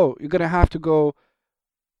that, oh, you're going to have to go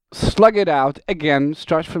slug it out again,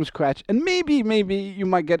 start from scratch, and maybe you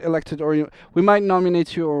might get elected, or we might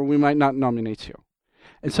nominate you, or we might not nominate you.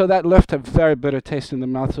 And so that left a very bitter taste in the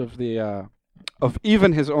mouths of of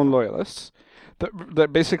even his own loyalists,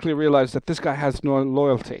 that basically realized that this guy has no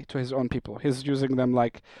loyalty to his own people. He's using them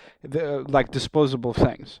like disposable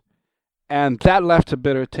things. And that left a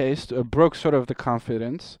bitter taste, broke sort of the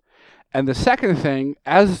confidence. And the second thing,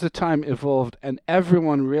 as the time evolved and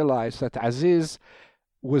everyone realized that Aziz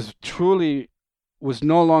was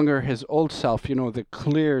no longer his old self, the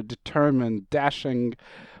clear, determined, dashing,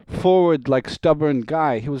 forward, stubborn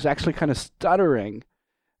guy. He was actually kind of stuttering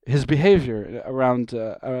his behavior around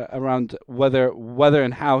whether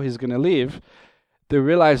and how he's going to leave. They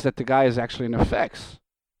realized that the guy is actually in effects.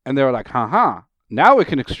 And they were like, now we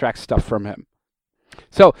can extract stuff from him.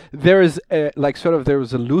 So there is there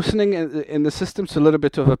was a loosening in the system. It's a little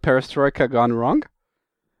bit of a perestroika gone wrong.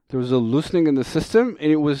 There was a loosening in the system,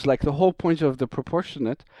 and it was the whole point of the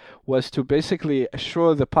proportionate was to basically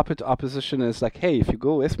assure the puppet opposition is hey, if you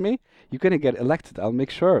go with me, you're going to get elected. I'll make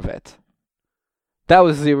sure of it. That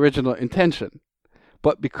was the original intention.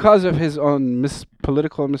 But because of his own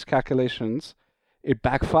political miscalculations, it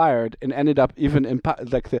backfired and ended up even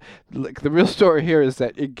the real story here is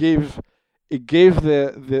that it gave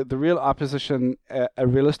the real opposition a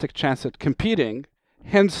realistic chance at competing.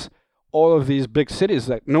 Hence, all of these big cities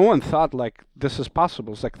that no one thought this is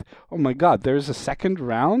possible. It's oh my God, there's a second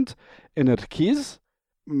round in Irkiz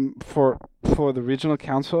for the regional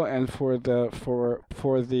council and for the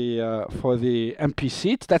MP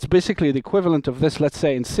seats. That's basically the equivalent of this. Let's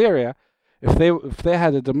say in Syria, if they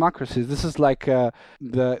had a democracy, this is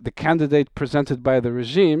the candidate presented by the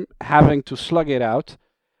regime having to slug it out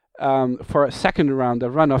for a second round, a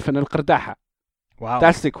runoff in Al-Qardaha. Wow.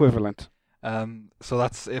 That's the equivalent. So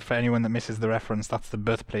that's, for anyone that misses the reference, that's the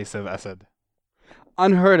birthplace of Assad.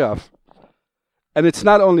 Unheard of. And it's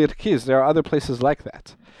not only Irkiz, there are other places like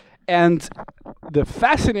that. And the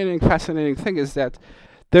fascinating thing is that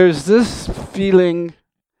there's this feeling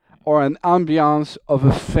or an ambiance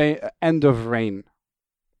of end of reign.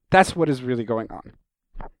 That's what is really going on.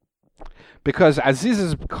 Because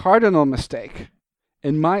Aziz's cardinal mistake,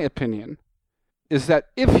 in my opinion, is that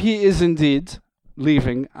if he is indeed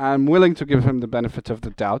leaving, I'm willing to give him the benefit of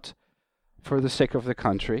the doubt for the sake of the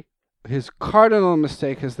country. His cardinal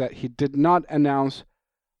mistake is that he did not announce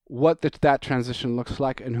what that transition looks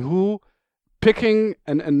like and who, picking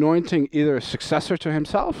and anointing either a successor to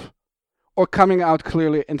himself or coming out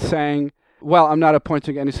clearly and saying, well, I'm not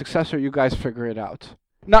appointing any successor, you guys figure it out.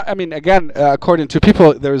 Now, I mean, again, according to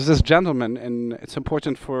people, there's this gentleman, and it's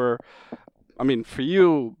important for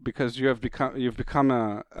you, because you've become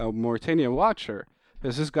a Mauritania watcher.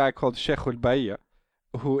 There's this guy called Sheikh Al-Baya,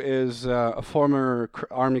 who is a former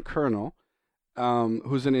army colonel,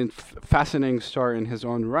 who's a fascinating story in his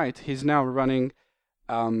own right. He's now running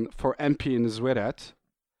for MP in Zwirat,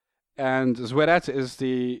 And Zouerat is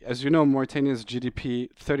as you know, Mauritania's GDP,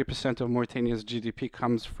 30% of Mauritania's GDP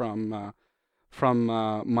comes from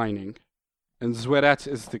mining. And Zouerat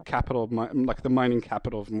is the capital of like the mining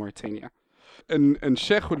capital of Mauritania. And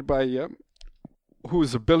Sheikh Ould-Baya, who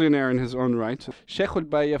is a billionaire in his own right, Sheikh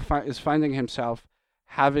Ould-Baya is finding himself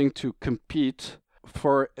having to compete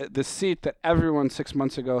for the seat that everyone 6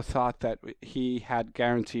 months ago thought that he had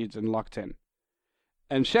guaranteed and locked in.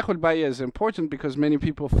 And Sheikh Ould-Baya is important because many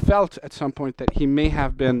people felt at some point that he may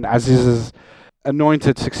have been Aziz's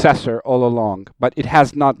anointed successor all along, but it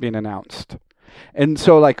has not been announced. And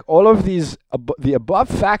so, like, all of these, the above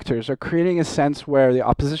factors are creating a sense where the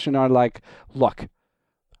opposition are like, look,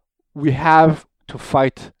 we have to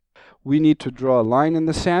fight. We need to draw a line in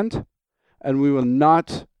the sand, and we will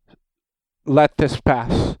not let this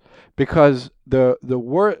pass. Because the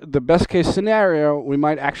best case scenario, we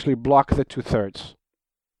might actually block the 2/3.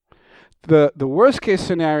 The worst case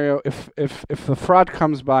scenario, if the fraud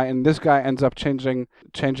comes by and this guy ends up changing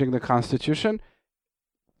the constitution,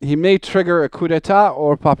 he may trigger a coup d'etat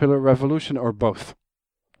or popular revolution or both.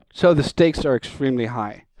 So the stakes are extremely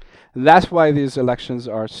high. That's why these elections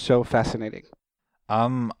are so fascinating.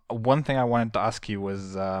 One thing I wanted to ask you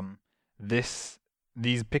was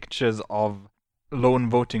these pictures of lone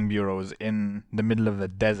voting bureaus in the middle of the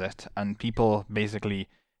desert and people basically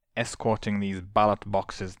escorting these ballot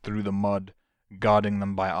boxes through the mud, guarding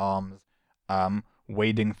them by arms,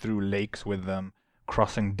 wading through lakes with them,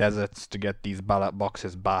 crossing deserts to get these ballot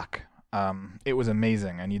boxes back. It was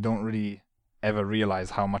amazing, and you don't really ever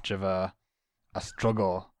realize how much of a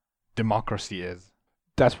struggle democracy is.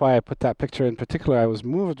 That's why I put that picture in particular. I was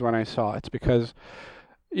moved when I saw it because,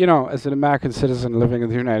 you know, as an American citizen living in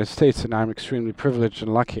the United States, and I'm extremely privileged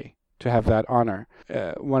and lucky to have that honor.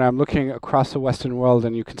 When I'm looking across the Western world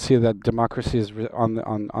and you can see that democracy is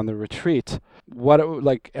on the retreat,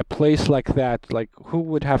 like a place like that, like who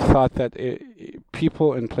would have thought that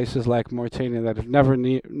people in places like Mauritania that have never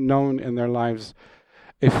known in their lives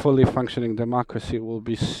a fully functioning democracy will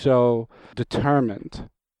be so determined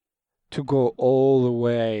to go all the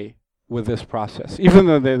way with this process, even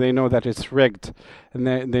though they know that it's rigged, and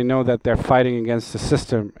they know that they're fighting against the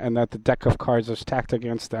system, and that the deck of cards is stacked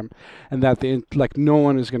against them, and that no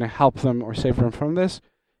one is going to help them or save them from this,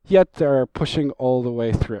 yet they're pushing all the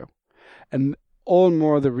way through. And all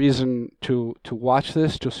more the reason to watch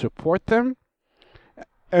this, to support them,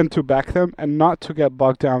 and to back them, and not to get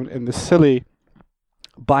bogged down in the silly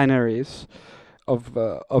binaries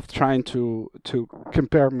of trying to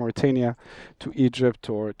compare Mauritania to Egypt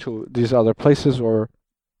or to these other places, or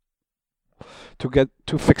to get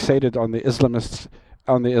too fixated on the Islamist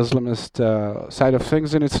side of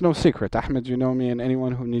things. And it's no secret, Ahmed, you know me, and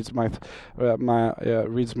anyone who needs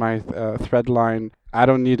reads my thread line, I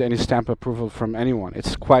don't need any stamp approval from anyone.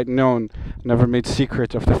 It's quite known, never made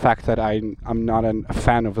secret of the fact that I'm not a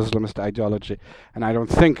fan of Islamist ideology, and I don't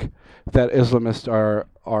think that Islamists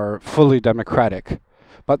are fully democratic.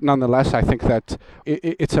 But nonetheless, I think that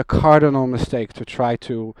it's a cardinal mistake to try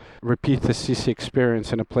to repeat the Sisi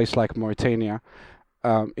experience in a place like Mauritania,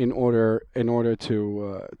 in order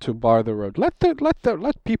to bar the road. Let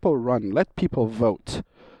people run. Let people vote,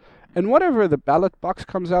 and whatever the ballot box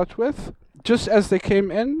comes out with, just as they came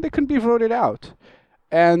in, they can be voted out.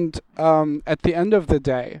 And at the end of the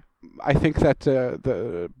day, I think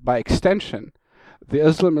that by extension, the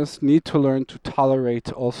Islamists need to learn to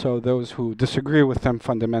tolerate also those who disagree with them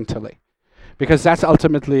fundamentally, because that's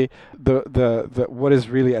ultimately the what is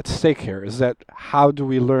really at stake here. Is that how do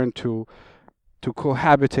we learn to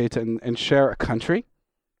cohabitate and share a country,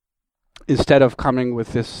 instead of coming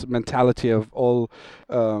with this mentality of all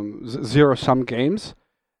zero-sum games?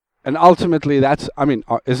 And ultimately,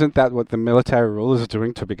 isn't that what the military rule is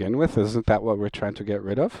doing to begin with? Isn't that what we're trying to get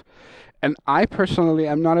rid of? And I personally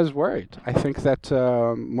am not as worried. I think that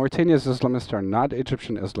Mauritania's Islamists are not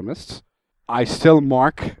Egyptian Islamists. I still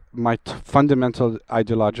mark my fundamental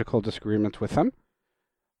ideological disagreement with them.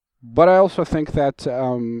 But I also think that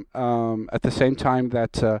at the same time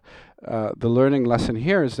that the learning lesson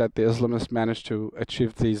here is that the Islamists managed to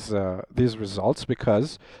achieve these results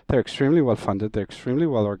because they're extremely well funded, they're extremely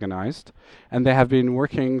well organized, and they have been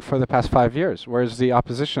working for the past 5 years, whereas the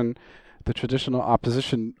opposition, the traditional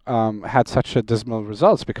opposition, had such a dismal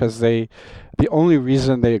results because the only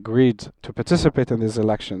reason they agreed to participate in these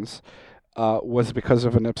elections was because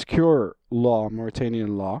of an obscure law,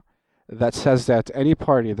 Mauritanian law, that says that any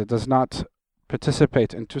party that does not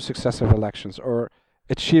participate in 2 successive elections or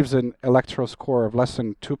achieves an electoral score of less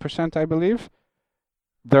than 2%, I believe,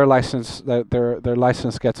 their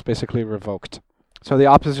license gets basically revoked. So the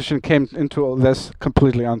opposition came into this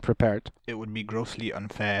completely unprepared. It would be grossly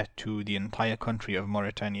unfair to the entire country of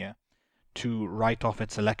Mauritania to write off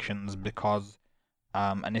its elections because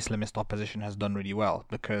an Islamist opposition has done really well,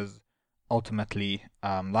 because ultimately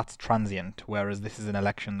that's transient, whereas this is an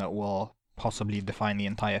election that will possibly define the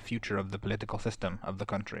entire future of the political system of the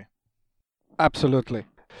country. Absolutely.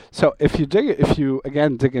 So if you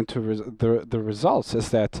again dig into the results, is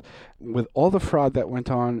that with all the fraud that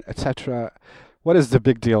went on, etc., what is the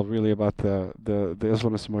big deal really about the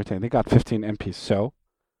Islamists in Mauritania? They got 15 MPs, so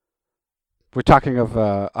we're talking of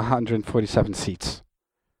 147 seats.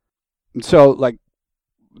 And so, like,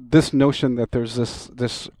 this notion that there's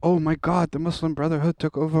this oh my God, the Muslim Brotherhood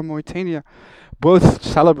took over Mauritania, both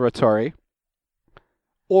celebratory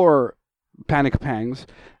or panic pangs.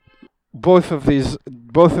 Both of these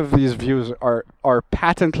views are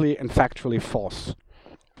patently and factually false.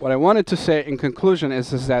 What I wanted to say in conclusion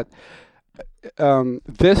is that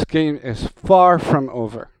this game is far from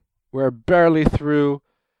over. We're barely through.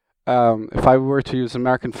 If I were to use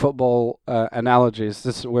American football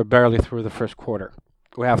analogies, we're barely through the first quarter.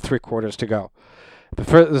 We have 3 quarters to go.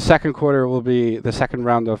 The second quarter will be the second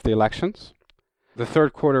round of the elections. The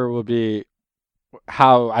third quarter will be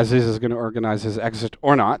how Aziz is going to organize his exit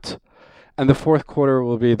or not. And the fourth quarter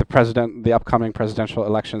will be the upcoming presidential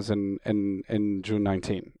elections in June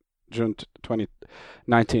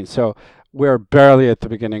 2019. So we're barely at the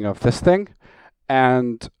beginning of this thing,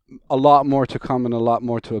 and a lot more to come and a lot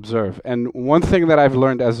more to observe. And one thing that I've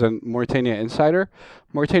learned as a Mauritania insider,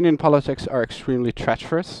 Mauritanian politics are extremely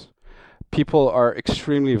treacherous. People are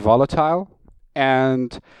extremely volatile,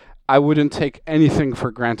 and I wouldn't take anything for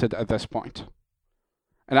granted at this point.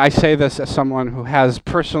 And I say this as someone who has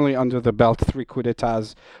personally under the belt 3 coups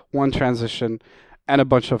d'etats, 1 transition, and a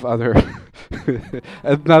bunch of other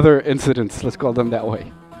incidents, let's call them that way.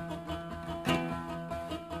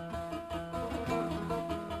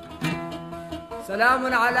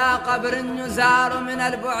 سلام على قبر يزار من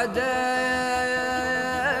البعد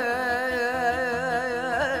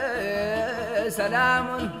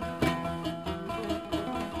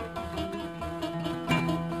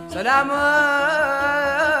سلام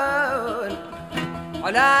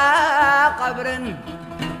على قبر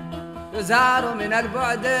يزار من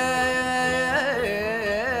البعد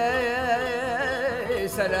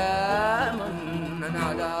سلام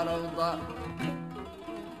على روضة.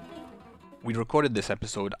 We recorded this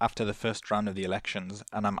episode after the first round of the elections,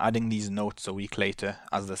 and I'm adding these notes a week later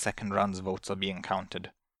as the second round's votes are being counted.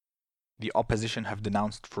 The opposition have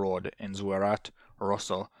denounced fraud in Zouarat,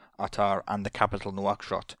 Rosso, Attar, and the capital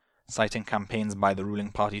Nouakchott, citing campaigns by the ruling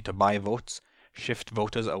party to buy votes, shift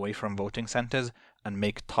voters away from voting centres, and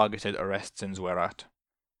make targeted arrests in Zouarat.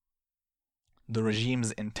 The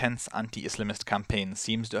regime's intense anti-Islamist campaign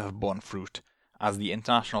seems to have borne fruit, as the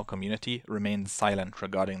international community remained silent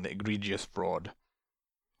regarding the egregious fraud.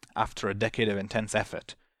 After a decade of intense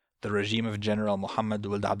effort, the regime of General Mohammed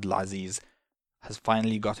Ould Abdelaziz has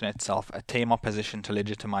finally gotten itself a tame opposition to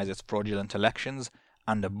legitimize its fraudulent elections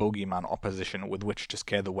and a bogeyman opposition with which to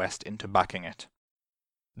scare the West into backing it.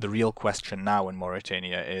 The real question now in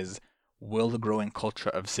Mauritania is, will the growing culture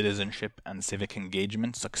of citizenship and civic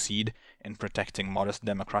engagement succeed in protecting modest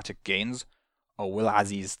democratic gains, or will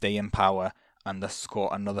Aziz stay in power and thus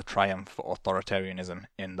score another triumph for authoritarianism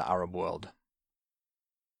in the Arab world?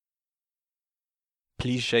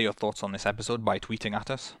 Please share your thoughts on this episode by tweeting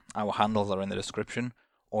at us. Our handles are in the description,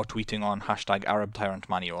 or tweeting on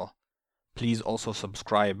 #ArabTyrantManual. Please also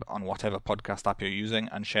subscribe on whatever podcast app you're using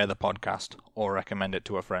and share the podcast, or recommend it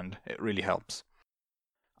to a friend. It really helps.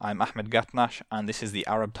 I'm Ahmed Gatnash, and this is the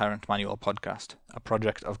Arab Tyrant Manual podcast, a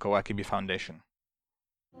project of Kawakibi Foundation.